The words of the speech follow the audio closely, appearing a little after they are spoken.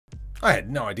I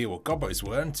had no idea what Gobos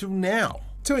were until now.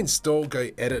 To install, go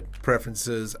Edit,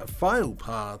 Preferences, File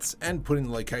Paths, and put in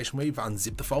the location where you've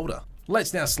unzipped the folder.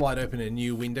 Let's now slide open a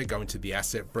new window, go into the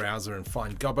asset browser and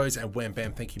find Gobos, and wham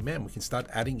bam thank you ma'am, we can start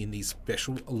adding in these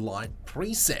special light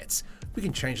presets. We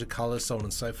can change the color, so on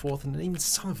and so forth, and even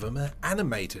some of them are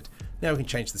animated. Now we can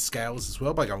change the scales as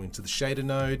well by going into the shader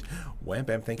node. Wham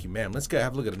bam thank you ma'am. Let's go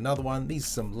have a look at another one. These are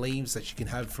some leaves that you can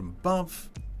have from above.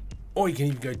 Or you can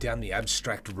even go down the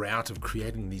abstract route of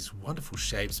creating these wonderful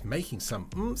shapes, making some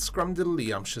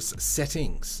scrumdiddlyumptious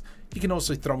settings. You can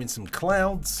also throw in some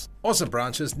clouds or some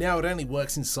branches. Now it only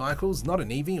works in cycles, not in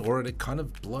Eevee, or it kind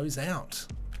of blows out.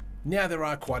 Now there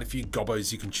are quite a few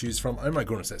Gobos you can choose from. Oh my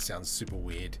goodness, that sounds super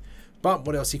weird. But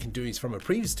what else you can do is, from a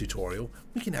previous tutorial,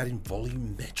 we can add in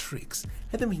volumetrics,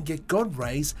 and then we can get God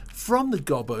rays from the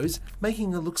Gobos,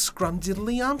 making it look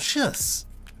scrumdiddlyumptious.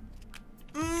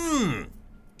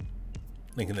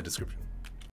 Link in the description.